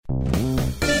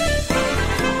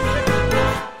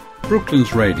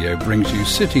Brooklands Radio brings you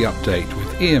City Update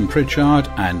with Ian Pritchard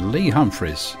and Lee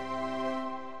Humphreys.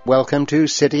 Welcome to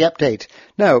City Update.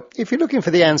 Now, if you're looking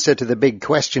for the answer to the big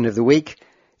question of the week,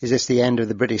 is this the end of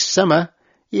the British summer?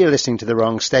 You're listening to the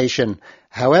wrong station.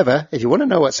 However, if you want to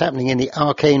know what's happening in the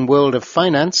arcane world of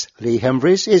finance, Lee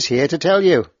Humphreys is here to tell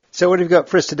you. So what have you got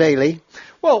for us today, Lee?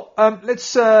 Well,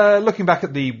 let's looking back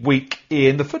at the week,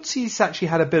 Ian, the FTSE's actually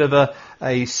had a bit of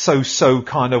a so-so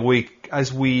kind of week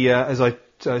as I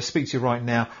speak to you right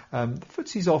now. The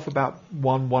FTSE's off about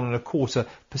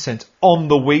 1.25% on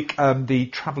the week. The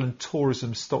travel and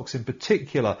tourism stocks in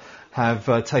particular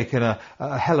have taken a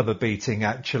hell of a beating,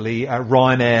 actually.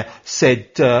 Ryanair said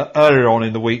earlier on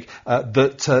in the week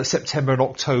that September and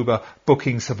October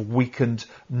bookings have weakened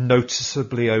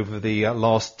noticeably over the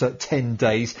last 10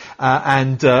 days.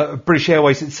 And British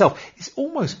Airways itself is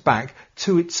almost back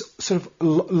to its sort of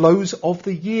lows of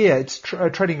the year. It's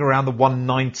trading around the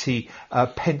 190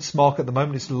 pence mark at the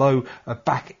moment. Its low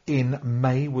back in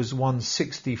May was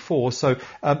 164. So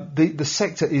the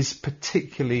sector is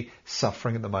particularly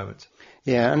suffering at the moment.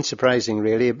 Yeah, unsurprising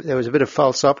really. There was a bit of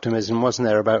false optimism, wasn't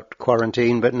there, about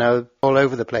quarantine, but now all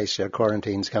over the place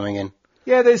quarantine's coming in.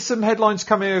 Yeah, there's some headlines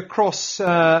coming across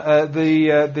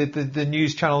the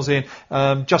news channels in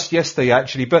just yesterday,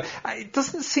 actually. But it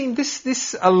doesn't seem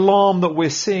this alarm that we're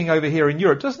seeing over here in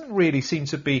Europe doesn't really seem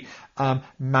to be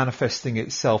manifesting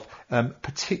itself,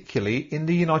 particularly in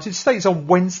the United States. On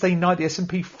Wednesday night, the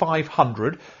S&P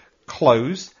 500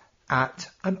 closed at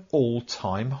an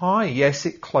all-time high. Yes,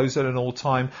 it closed at an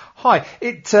all-time high.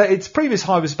 Its previous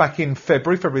high was back in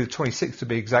February the 26th to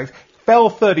be exact.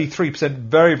 Fell 33%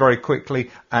 very, very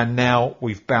quickly, and now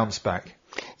we've bounced back.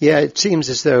 Yeah, it seems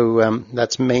as though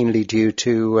that's mainly due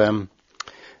to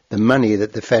the money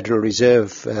that the Federal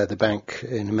Reserve, the bank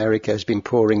in America, has been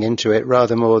pouring into it,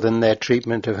 rather more than their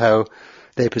treatment of how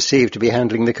they perceive to be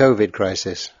handling the COVID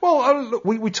crisis. Well, look,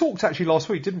 we talked actually last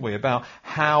week, didn't we, about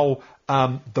how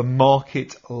the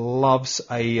market loves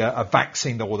a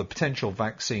vaccine, or the potential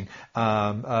vaccine,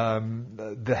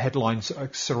 the headlines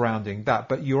surrounding that.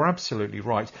 But you're absolutely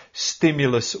right.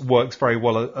 Stimulus works very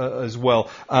well as well.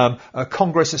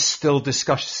 Congress is still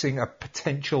discussing a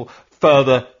potential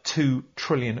further $2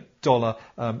 trillion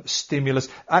stimulus.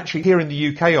 Actually, here in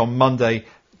the UK on Monday,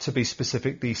 to be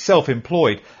specific, the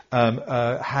self-employed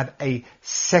had a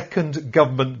second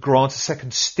government grant, a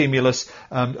second stimulus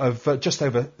of just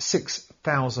over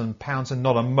 £6,000, and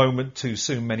not a moment too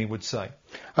soon, many would say.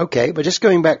 Okay, but just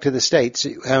going back to the States,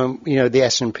 the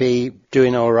S&P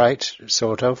doing all right,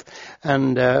 sort of,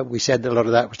 and we said that a lot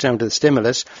of that was down to the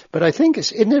stimulus, but I think,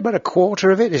 isn't it about a quarter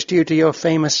of it is due to your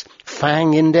famous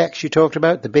FANG index you talked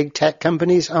about, the big tech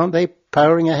companies, aren't they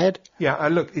powering ahead? Yeah,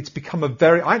 look, it's become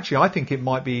I think it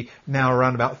might be now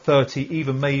around about 30,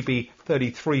 even maybe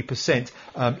 33%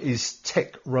 is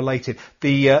tech related.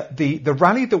 The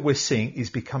rally that we're seeing is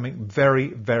becoming very,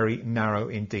 very narrow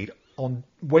indeed. On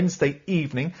Wednesday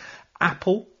evening,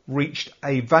 Apple reached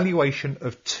a valuation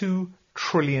of $2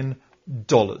 trillion.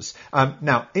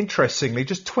 Now, interestingly,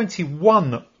 just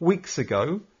 21 weeks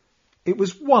ago, it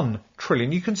was $1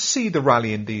 trillion. You can see the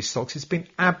rally in these stocks. It's been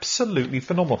absolutely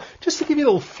phenomenal. Just to give you a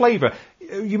little flavour,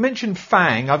 you mentioned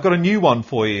FANG. I've got a new one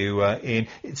for you, Ian.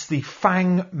 It's the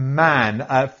FANG Man.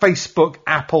 Facebook,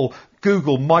 Apple,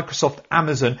 Google, Microsoft,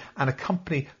 Amazon, and a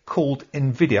company called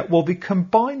Nvidia. Well, the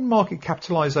combined market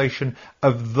capitalisation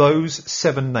of those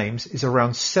 7 names is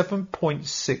around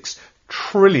 $7.6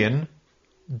 trillion.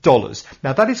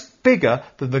 Now, that is bigger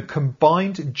than the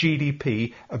combined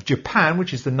GDP of Japan,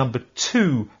 which is the number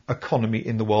 2 economy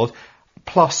in the world,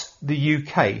 plus the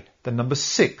UK, the number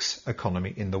 6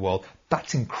 economy in the world.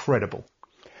 That's incredible.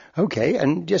 Okay,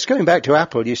 and just going back to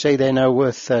Apple, you say they're now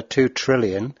worth $2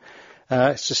 trillion.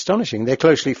 It's astonishing. They're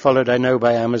closely followed, I know,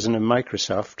 by Amazon and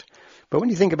Microsoft. But when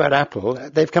you think about Apple,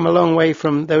 they've come a long way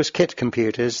from those kit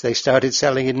computers they started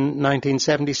selling in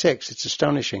 1976. It's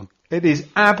astonishing. It is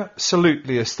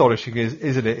absolutely astonishing,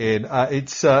 isn't it, Ian? I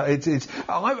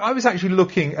was actually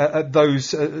looking at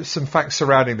those some facts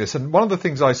surrounding this, and one of the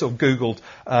things I sort of Googled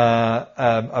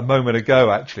a moment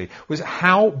ago actually was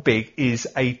how big is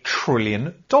 $1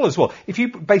 trillion? Well, if you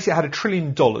basically had $1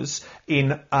 trillion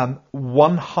in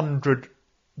 100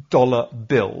 dollar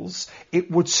bills, it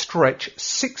would stretch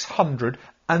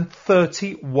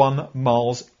 631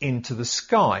 miles into the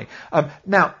sky.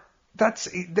 Now, that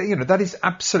is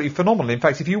absolutely phenomenal. In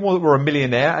fact, if you were a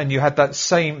millionaire and you had those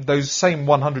same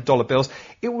 $100 bills,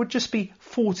 it would just be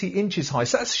 40 inches high.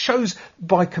 So that shows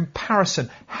by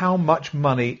comparison how much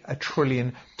money $1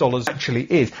 trillion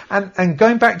actually is. And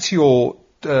going back to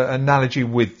analogy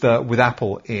with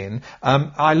Apple, Ian.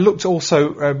 I looked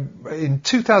also in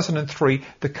 2003,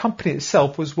 the company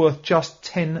itself was worth just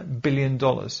 $10 billion.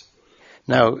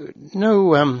 Now,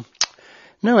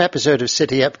 no episode of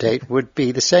City Update would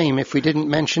be the same if we didn't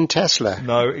mention Tesla.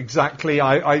 No, exactly.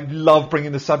 I love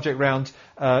bringing the subject round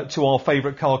to our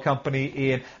favourite car company,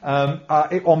 Ian.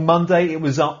 On Monday, it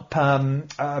was up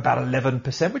about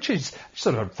 11%, which is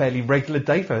sort of a fairly regular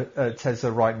day for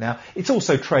Tesla right now. It's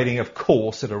also trading, of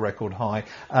course, at a record high.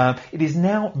 It is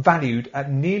now valued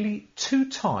at nearly 2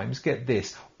 times, get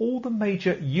this, all the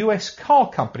major US car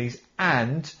companies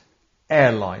and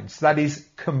airlines. That is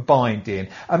combined in.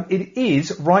 It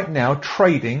is right now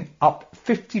trading up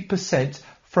 50%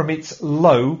 from its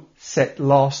low set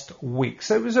last week.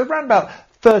 So it was around about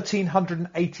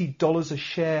 $1,380 a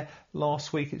share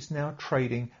last week. It's now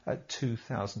trading at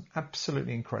 $2,000.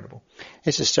 Absolutely incredible.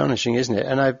 It's astonishing, isn't it?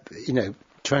 And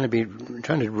trying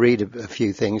to read a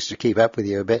few things to keep up with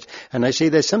you a bit, and I see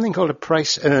there's something called a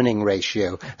price-earning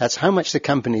ratio. That's how much the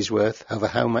company's worth over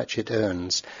how much it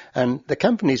earns. And the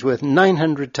company's worth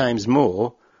 900 times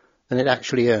more than it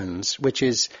actually earns, which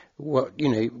is what,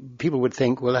 people would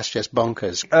think, well, that's just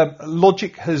bonkers.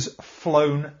 Logic has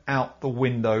flown out the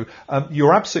window.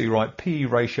 You're absolutely right. PE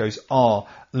ratios are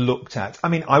looked at. I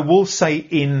mean, I will say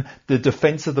in the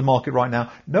defense of the market right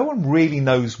now, no one really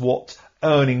knows what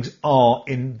earnings are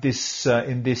in this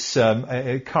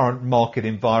current market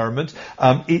environment.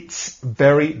 They're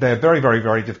very, very,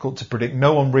 very difficult to predict.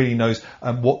 No one really knows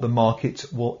what the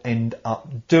market will end up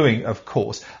doing, of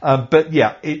course. But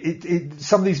yeah,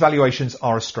 some of these valuations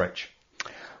are a stretch.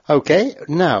 Okay,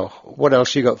 now what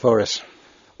else you got for us?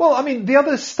 Well, I mean, the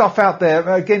other stuff out there,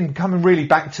 again, coming really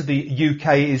back to the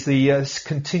UK, is the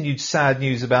continued sad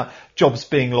news about jobs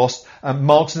being lost.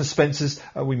 Marks and Spencer's,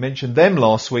 we mentioned them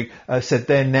last week, said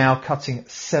they're now cutting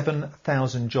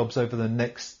 7,000 jobs over the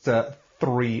next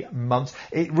 3 months.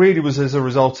 It really was as a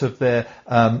result of their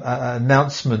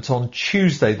announcement on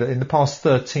Tuesday that in the past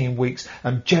 13 weeks,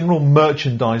 general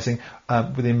merchandising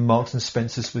within Marks and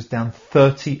Spencer's was down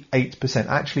 38%.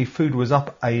 Actually, food was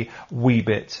up a wee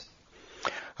bit.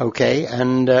 Okay,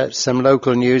 and some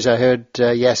local news. I heard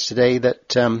yesterday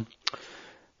that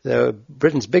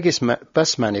Britain's biggest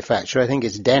bus manufacturer, I think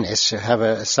it's Dennis, have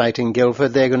a site in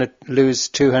Guildford. They're going to lose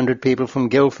 200 people from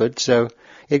Guildford, so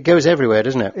it goes everywhere,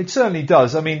 doesn't it? It certainly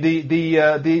does. I mean,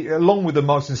 the along with the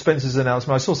Marks and Spencer's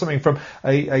announcement, I saw something from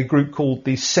a group called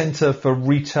the Centre for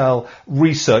Retail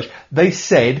Research. They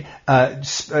said,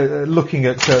 looking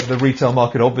at the retail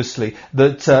market, obviously,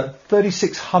 that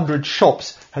 3,600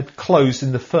 shops had closed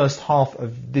in the first half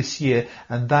of this year,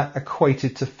 and that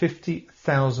equated to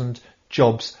 50,000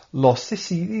 jobs lost.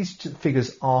 These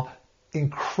figures are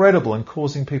incredible and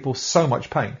causing people so much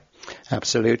pain.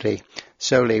 Absolutely.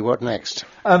 So, Lee, what next?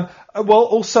 Well,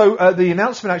 also the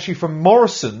announcement actually from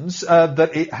Morrison's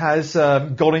that it has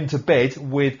got into bed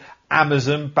with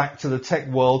Amazon, back to the tech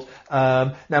world.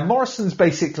 Now, Morrison's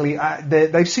basically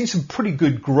they've seen some pretty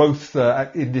good growth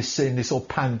in this sort of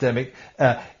pandemic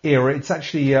era. It's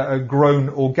actually grown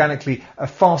organically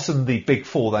faster than the big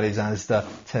four, that is Asda,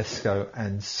 Tesco,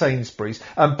 and Sainsbury's.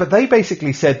 But they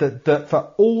basically said that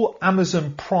for all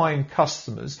Amazon Prime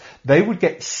customers, they would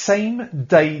get same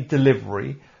day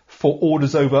delivery for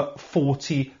orders over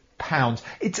 £40.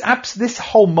 This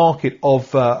whole market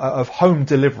of home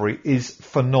delivery is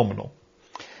phenomenal.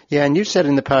 Yeah, and you said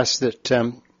in the past that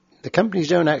the companies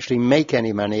don't actually make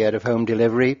any money out of home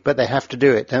delivery, but they have to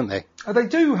do it, don't they? They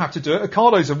do have to do it.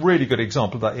 Ocado's a really good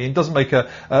example of that, Ian. Doesn't make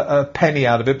a penny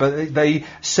out of it, but they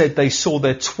said they saw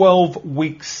their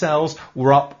 12-week sales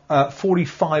were up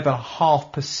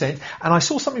 45.5%. And I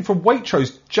saw something from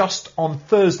Waitrose just on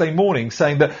Thursday morning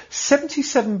saying that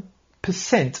 77%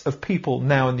 of people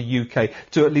now in the UK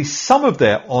do at least some of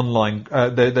their online,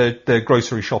 their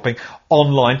grocery shopping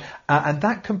online, and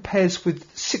that compares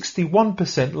with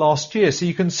 61% last year. So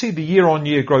you can see the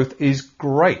year-on-year growth is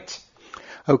great.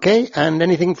 Okay, and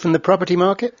anything from the property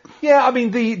market? Yeah, I mean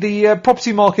the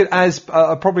property market, as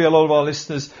probably a lot of our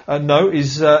listeners know,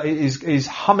 is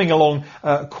humming along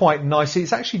quite nicely.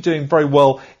 It's actually doing very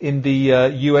well in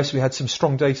the US. We had some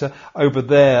strong data over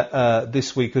there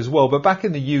this week as well. But back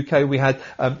in the UK, we had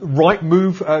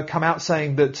Rightmove come out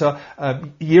saying that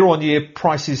year-on-year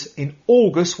prices in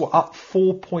August were up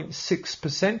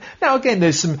 4.6%. Now again,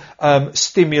 there's some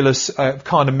stimulus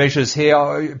kind of measures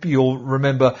here. You'll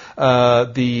remember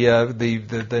the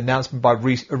announcement by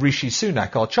Rishi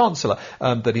Sunak, our Chancellor,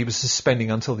 that he was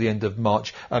suspending until the end of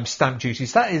March stamp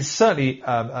duties. That is certainly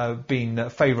been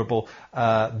favourable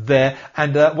there.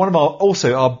 And one of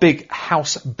our big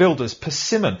house builders,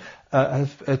 Persimmon,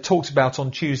 talked about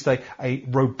on Tuesday a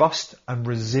robust and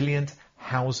resilient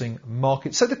housing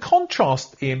market. So the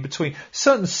contrast, Ian, between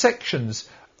certain sections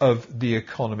of the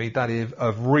economy, that is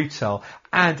of retail,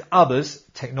 and others,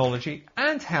 technology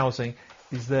and housing,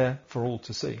 is there for all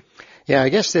to see. Yeah, I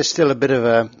guess there's still a bit of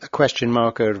a question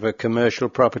mark over commercial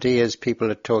property as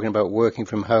people are talking about working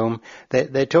from home.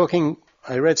 They're talking,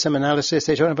 I read some analysis,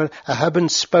 they're talking about a hub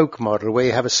and spoke model where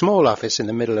you have a small office in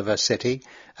the middle of a city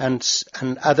and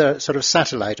other sort of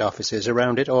satellite offices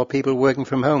around it, or people working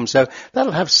from home. So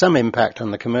that'll have some impact on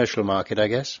the commercial market, I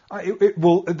guess.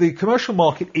 Well, the commercial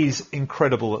market is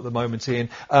incredible at the moment, Ian.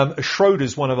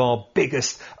 Schroders, one of our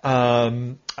biggest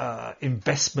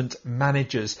investment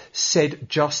managers, said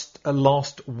just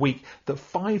last week that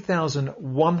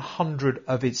 5,100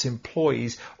 of its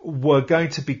employees were going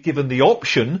to be given the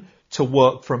option to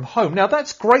work from home. Now,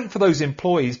 that's great for those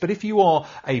employees, but if you are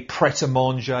a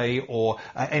Pret-a-Manger or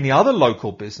any other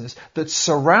local business that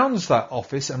surrounds that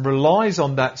office and relies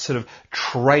on that sort of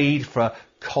trade for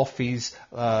coffees,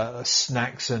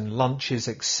 snacks and lunches,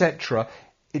 etc.,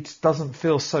 it doesn't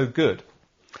feel so good.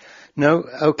 No,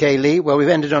 OK, Lee. Well, we've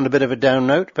ended on a bit of a down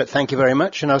note, but thank you very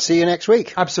much, and I'll see you next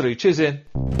week. Absolutely. Cheers, Ian.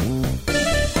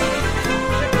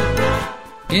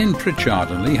 Ian Pritchard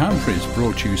and Lee Humphreys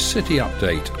brought you City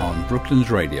Update on Brooklands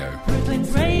Radio.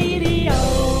 Brooklands Radio.